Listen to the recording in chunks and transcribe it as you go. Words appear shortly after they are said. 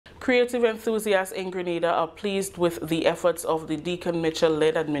Creative enthusiasts in Grenada are pleased with the efforts of the Deacon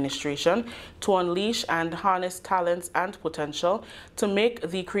Mitchell-led administration to unleash and harness talents and potential to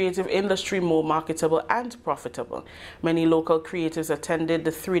make the creative industry more marketable and profitable. Many local creatives attended the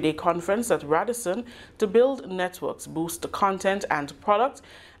 3-day conference at Radisson to build networks, boost content and product,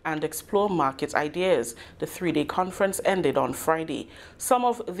 and explore market ideas. The 3-day conference ended on Friday. Some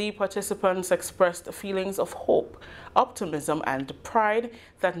of the participants expressed feelings of hope, optimism, and pride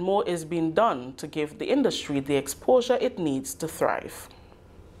that more is being done to give the industry the exposure it needs to thrive.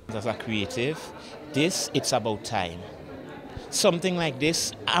 As a creative, it's about time. Something like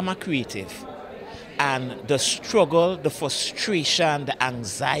this, I'm a creative. And the struggle, the frustration, the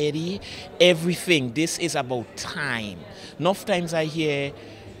anxiety, everything, this is about time. Enough times I hear,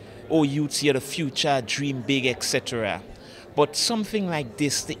 oh, youths here, the future, dream big, etc. But something like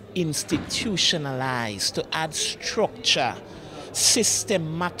this, the institutionalized, to add structure,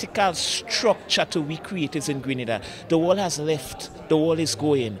 systematical structure to we creatives in Grenada. The world has left, the world is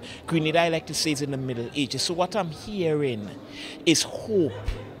going. Grenada, I like to say, is in the Middle Ages. So what I'm hearing is hope.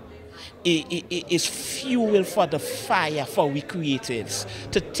 It is fuel for the fire for we creatives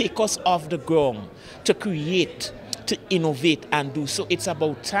to take us off the ground, to create, to innovate and do so. It's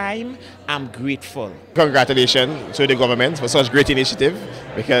about time. I'm grateful. Congratulations to the government for such great initiative,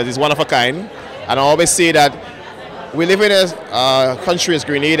 because it's one of a kind. And I always say that we live in a country as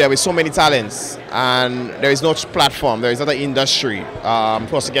Grenada with so many talents, and there is no platform, there is not an industry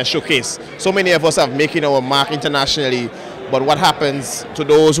for us to get showcased. So many of us are making our mark internationally, but what happens to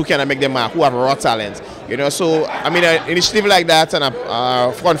those who cannot make their mark, who have raw talent? You know, so I mean, an initiative like that and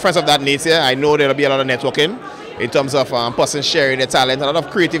a conference of that nature, I know there'll be a lot of networking in terms of persons sharing their talent. A lot of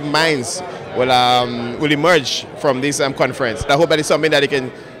creative minds will emerge from this conference. I hope that it's something that it can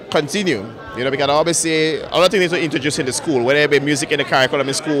continue. You know, because I always say a lot of things to introduce in the school, whether it be music in the curriculum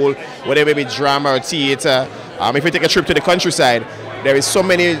in school, whether it be drama or theater. If we take a trip to the countryside, there is so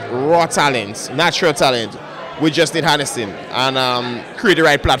many raw talents, natural talent. We just need harnessing and create the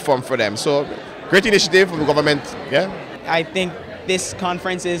right platform for them. So, great initiative from the government. Yeah. I think this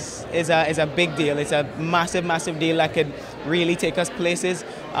conference is a big deal. It's a massive deal that could really take us places.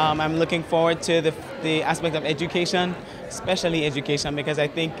 I'm looking forward to the aspect of education, especially education, because I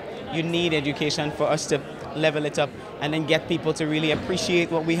think you need education for us to level it up and then get people to really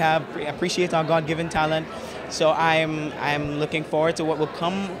appreciate what we have, appreciate our God-given talent. So I'm looking forward to what will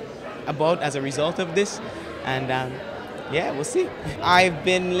come about as a result of this. And yeah, we'll see. I've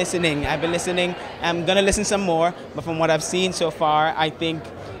been listening. I'm going to listen some more, but from what I've seen so far, I think,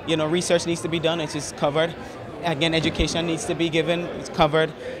 you know, research needs to be done. It's just covered. Again, education needs to be given. It's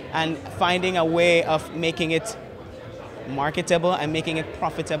covered. And finding a way of making it marketable and making it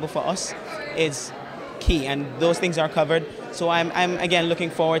profitable for us is key, and those things are covered. So I'm again looking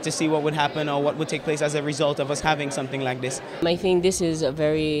forward to see what would happen or what would take place as a result of us having something like this. I think this is a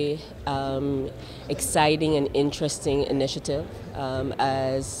very exciting and interesting initiative.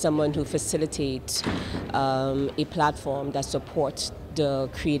 As someone who facilitates a platform that supports the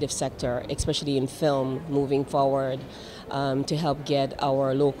creative sector, especially in film, moving forward, to help get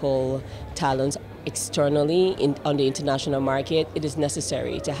our local talents externally on the international market, it is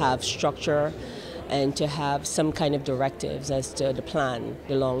necessary to have structure and to have some kind of directives as to the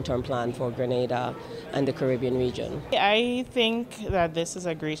long-term plan for Grenada and the Caribbean region. I think that this is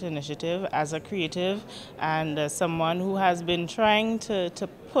a great initiative as a creative and as someone who has been trying to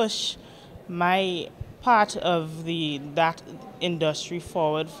push my part of that industry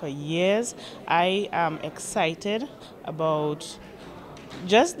forward for years. I am excited about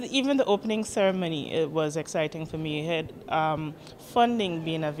just even the opening ceremony. It was exciting for me. It had funding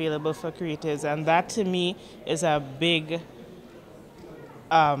being available for creators, and that to me is a big,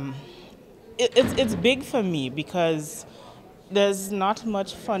 it's big for me, because there's not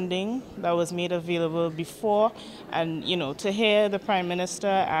much funding that was made available before, and you know, to hear the Prime Minister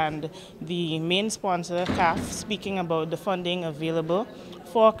and the main sponsor, CAF, speaking about the funding available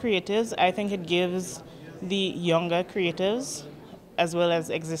for creatives, I think it gives the younger creatives as well as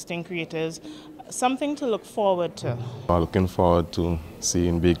existing creators something to look forward to. I'm looking forward to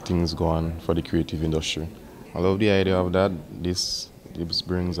seeing big things go on for the creative industry. I love the idea of that. This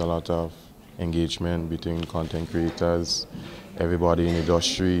brings a lot of engagement between content creators, everybody in the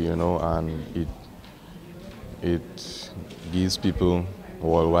industry, you know, and it gives people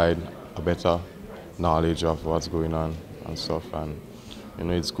worldwide a better knowledge of what's going on and stuff. And you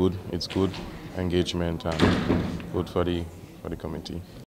know, it's good engagement and good for the community.